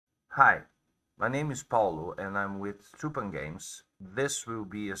Hi, my name is Paulo and I'm with Tupan Games. This will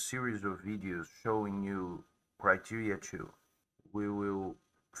be a series of videos showing you Criteria 2. We will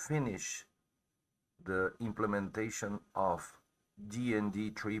finish the implementation of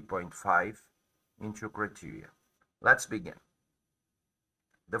D&D 3.5 into Criteria. Let's begin.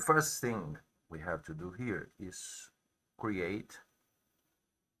 The first thing we have to do here is create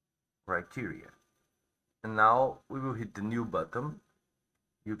Criteria. And now we will hit the New button.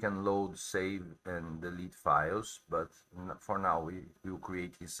 You can load, save, and delete files, but for now we will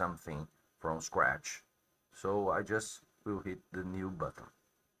create something from scratch. So I just will hit the New button.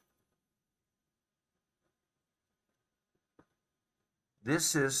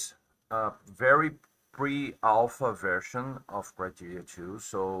 This is a very pre-alpha version of Criteria 2,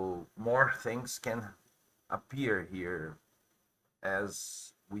 so more things can appear here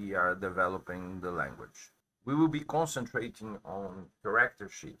as we are developing the language. We will be concentrating on character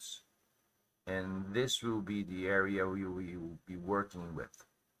sheets, and this will be the area we will be working with.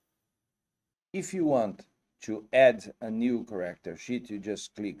 If you want to add a new character sheet, you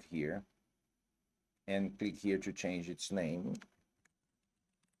just click here and click here to change its name.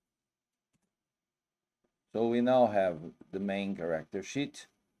 So we now have the main character sheet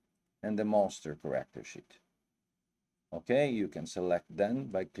and the monster character sheet. Okay, you can select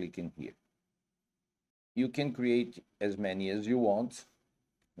them by clicking here. You can create as many as you want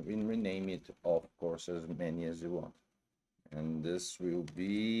and rename it, of course, as many as you want. And this will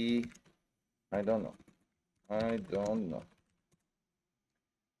be, I don't know.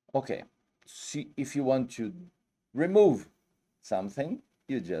 Okay, see, if you want to remove something,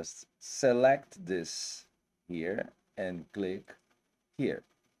 you just select this here and click here,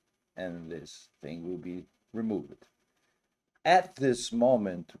 and this thing will be removed. At this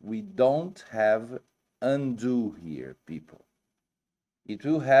moment, we don't have undo here, people. It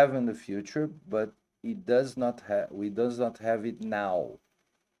will have in the future, but it does not have, we does not have it now.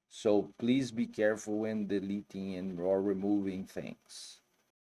 So please be careful when deleting and or removing things.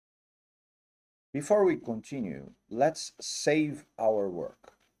 Before we continue, let's save our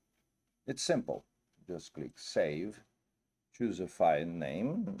work. It's simple. Just click Save, choose a file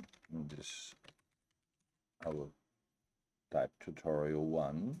name. This I will type tutorial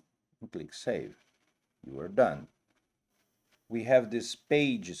 1 and click Save. You are done. We have this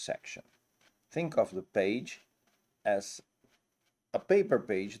page section. Think of the page as a paper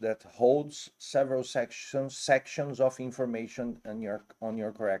page that holds several sections of information on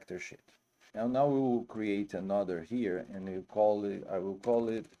your character sheet. Now we will create another here, and I will call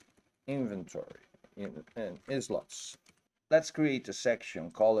it inventory in slots. Let's create a section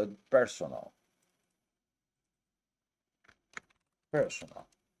called personal. Personal.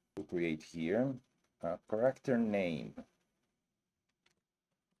 We'll create here a character name.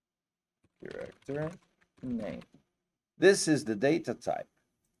 Character name. This is the data type.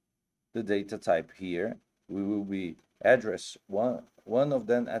 The data type here, we will be address one of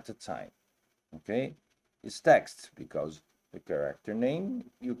them at a time. Okay, it's text because the character name,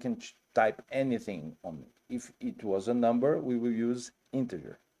 you can type anything on it. If it was a number, we will use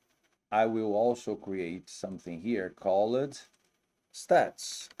integer. I will also create something here called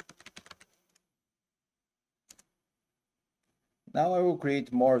stats. Now I will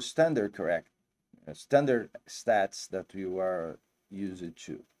create more standard stats that you are used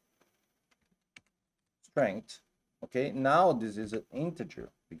to. Strength. Okay, now this is an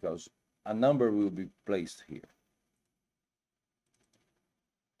integer because a number will be placed here.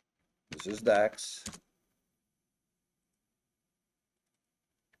 This is Dex.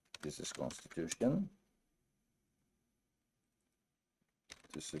 This is Constitution.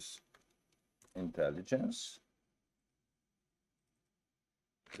 This is Intelligence.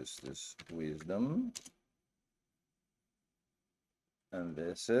 This is Wisdom. And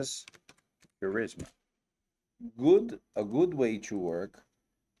this is Charisma. A good way to work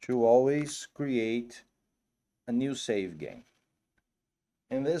to always create a new save game.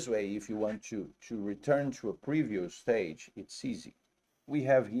 In this way, if you want to return to a previous stage, it's easy. We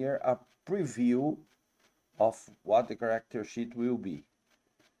have here a preview of what the character sheet will be.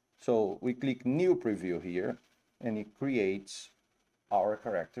 So we click New Preview here, and it creates our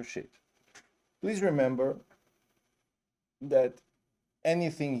character sheet. Please remember that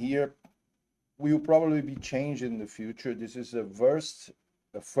anything here will probably be changed in the future. This is a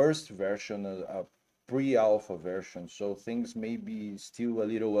first version, a pre-alpha version, so things may be still a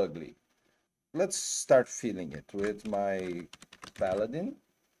little ugly. Let's start filling it with my paladin.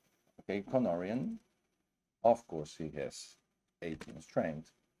 Okay, Conorian. Of course, he has 18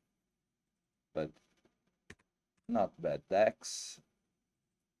 strength, but not bad dex.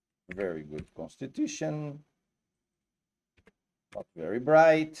 Very good constitution. Not very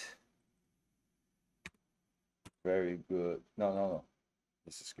bright. Very good. No, no, no.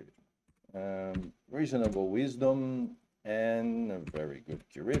 This is good. Reasonable wisdom and a very good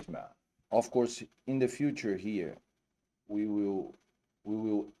charisma. Of course, in the future here, we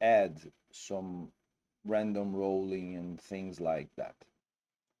will add some random rolling and things like that.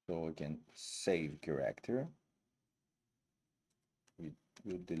 So I can save character. We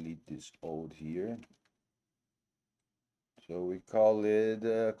will delete this old here. So we call it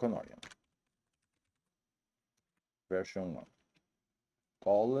Conorian version 1.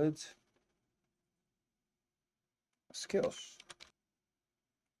 Call it skills.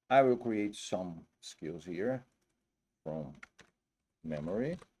 I will create some skills here from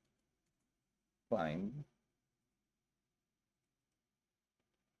memory. Climb.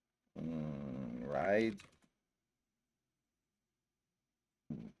 Right.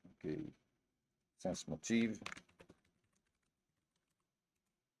 Okay. Sense motive.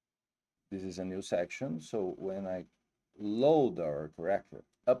 This is a new section. So when I load our character,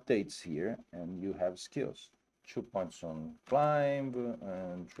 updates here, and you have skills. 2 points on climb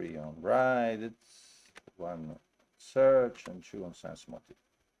and 3 on ride, 1 search and 2 on sense motive.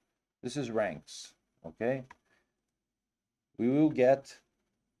 This is ranks, okay? We will get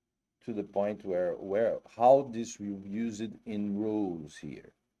to the point where how this will use it in rules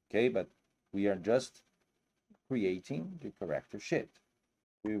here, okay? But we are just creating the character sheet.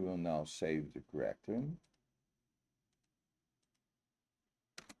 We will now save the character.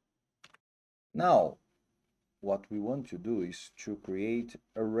 Now, what we want to do is to create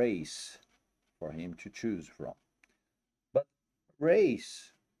a race for him to choose from. But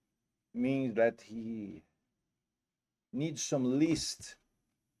race means that he needs some list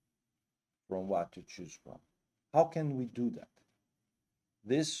from what to choose from. How can we do that?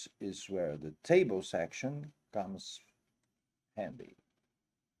 This is where the table section comes handy.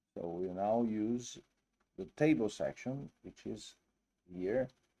 So we now use the table section, which is here.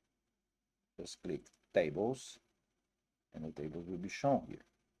 Just click tables, and the tables will be shown here.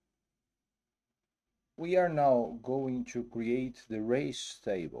 We are now going to create the race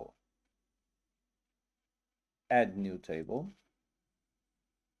table. Add new table.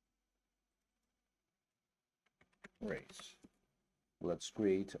 Race. Let's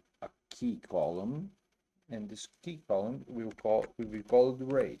create a key column, and this key column we will call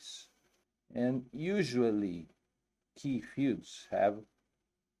it race. And usually key fields have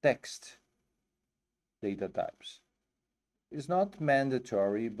text data types. It's not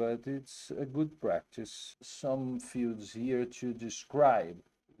mandatory, but it's a good practice. Some fields here to describe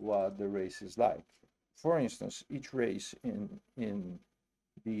what the race is like. For instance, each race in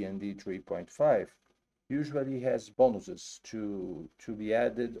D&D 3.5 usually has bonuses to be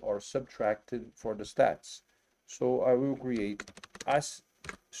added or subtracted for the stats. So I will create a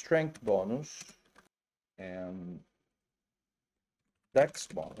strength bonus and dex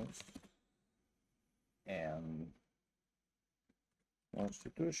bonus and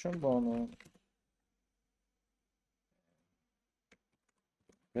constitution bonus,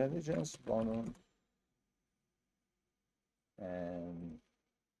 intelligence bonus, and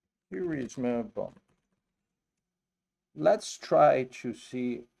charisma bonus. Let's try to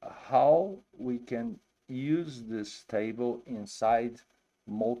see how we can use this table inside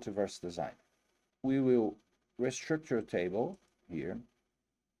Multiverse Design. We will restructure table here,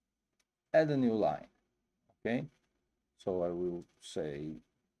 add a new line, okay? So I will say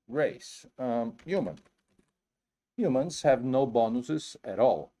race, human. Humans have no bonuses at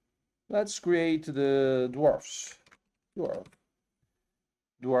all. Let's create the dwarfs.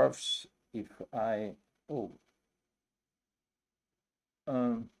 Dwarfs, if I,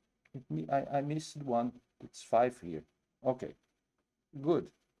 I missed one. It's 5 here. Okay,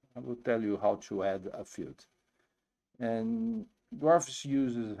 good. I will tell you how to add a field. And dwarfs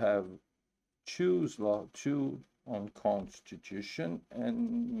users have 2 on constitution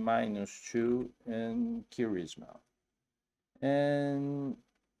and -2 in charisma. And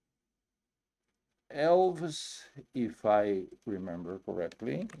elves, if I remember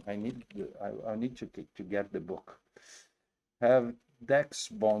correctly, I need to get the book, have dex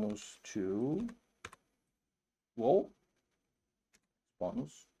bonus 2. Whoa,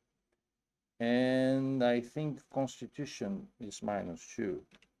 bonus. And I think constitution is -2.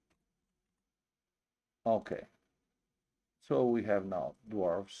 Okay. So we have now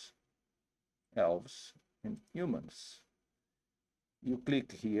dwarves, elves, and humans. You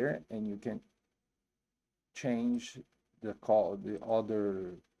click here and you can change the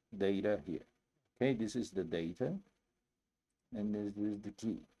other data here. Okay, this is the data, and this is the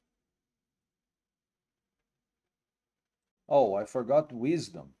key. Oh, I forgot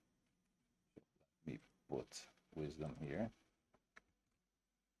wisdom. Let me put wisdom here.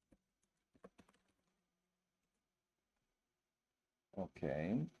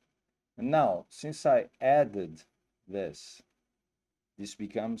 Okay. And now, since I added this, this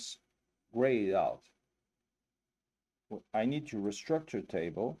becomes grayed out. I need to restructure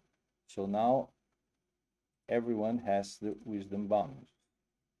table. So now everyone has the wisdom bonus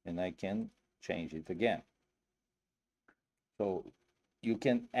and I can change it again. So you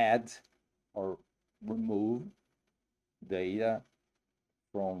can add or remove data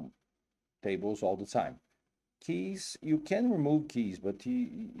from tables all the time. Keys, you can remove keys, but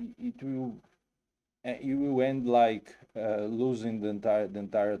it will you will end like losing the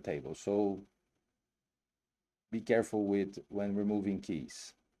entire table. So be careful with when removing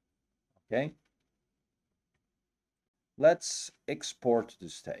keys. Okay. Let's export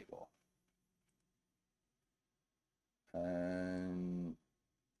this table. And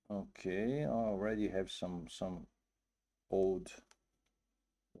okay, I already have some old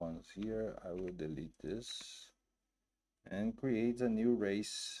ones here. I will delete this and create a new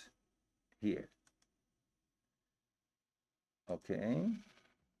race here. Okay.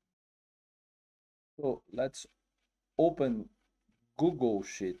 So let's open Google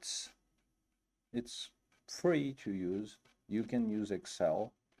Sheets. It's free to use. You can use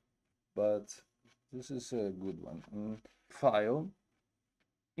Excel, but this is a good one. File,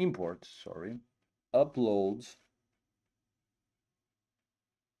 import, sorry, upload.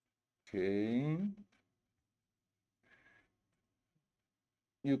 Okay.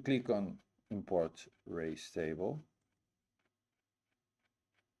 You click on import race table.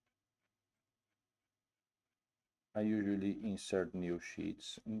 I usually insert new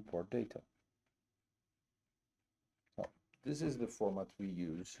sheets, import data. So this is the format we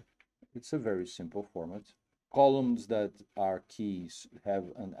use. It's a very simple format. Columns that are keys have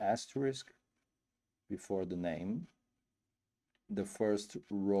an asterisk before the name. The first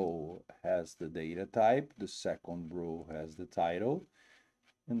row has the data type, the second row has the title,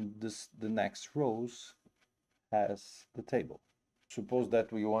 and the next rows has the table. Suppose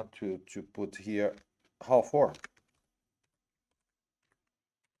that we want to put here half orc.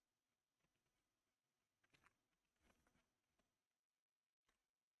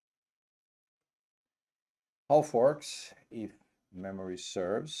 Half orcs, if memory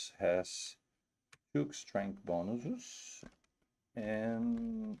serves, has 2 strength bonuses,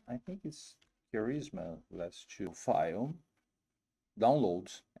 and I think it's charisma. Let's choose file,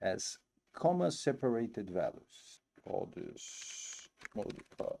 downloads as comma separated values. Call this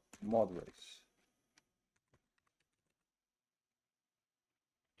mod race.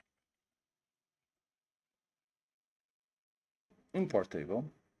 Import table,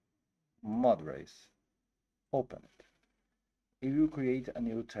 mod race, open it. If you create a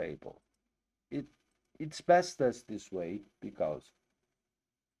new table, it's best as this way because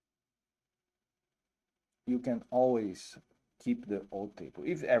you can always keep the old table.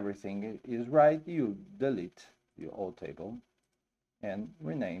 If everything is right, you delete the old table and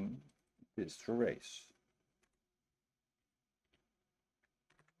rename this to race.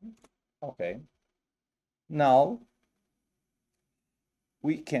 Okay. Now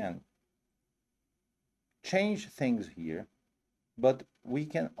we can change things here, but we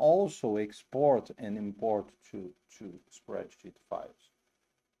can also export and import to spreadsheet files.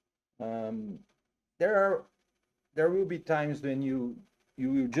 There will be times when you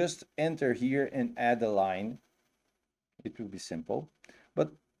will just enter here and add a line. It will be simple.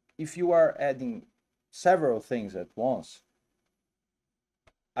 But if you are adding several things at once,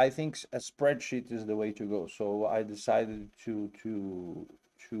 I think a spreadsheet is the way to go. So I decided to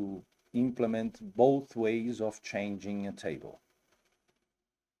implement both ways of changing a table.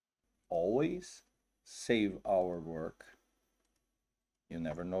 Always save our work. You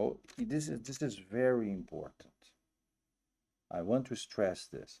never know. This is very important. I want to stress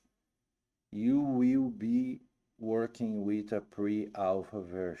this. You will be working with a pre-alpha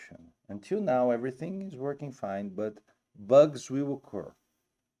version. Until now, everything is working fine, but bugs will occur.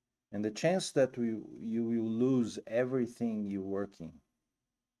 And the chance that you will lose everything you're working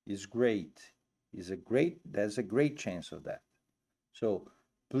is great. There's a great chance of that. So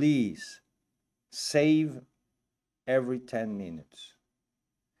please save every 10 minutes.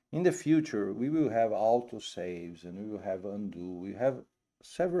 In the future, we will have auto saves and we will have undo. We have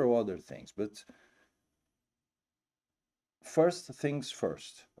several other things, but first things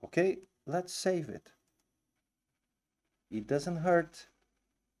first, okay? Let's save it. It doesn't hurt.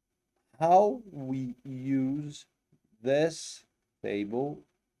 How we use this table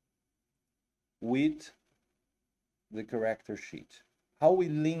with the character sheet. How we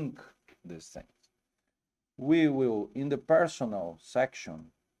link these things. We will, in the personal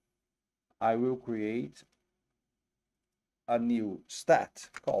section, I will create a new stat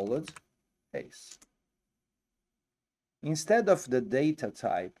called face. Instead of the data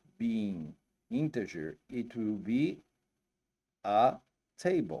type being integer, it will be a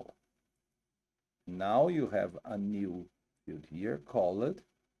table. Now you have a new field here called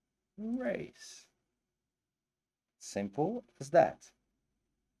race. Simple as that.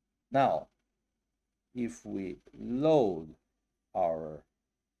 Now, if we load our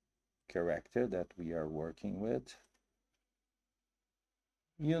character that we are working with,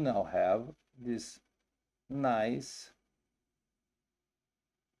 you now have this nice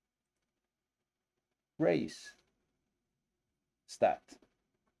race stat.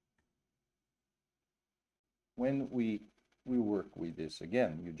 When we work with this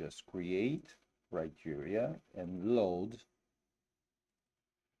again, you just create criteria and load,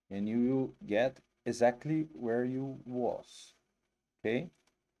 and you will get exactly where you was. Okay,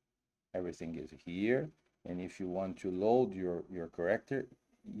 everything is here, and if you want to load your character,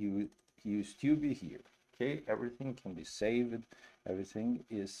 you still be here. Okay, everything can be saved, everything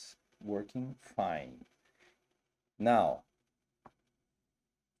is working fine. Now,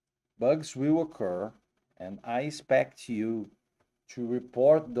 bugs will occur, and I expect you to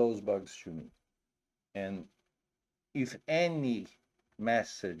report those bugs to me. And if any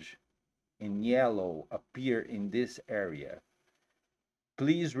message in yellow appear in this area,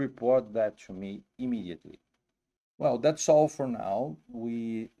 please report that to me immediately. Well, that's all for now.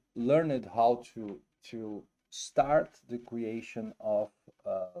 We learned how to start the creation of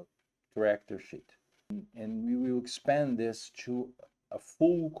a character sheet, and we will expand this to a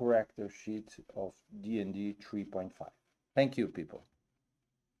full character sheet of D&D 3.5. Thank you, people.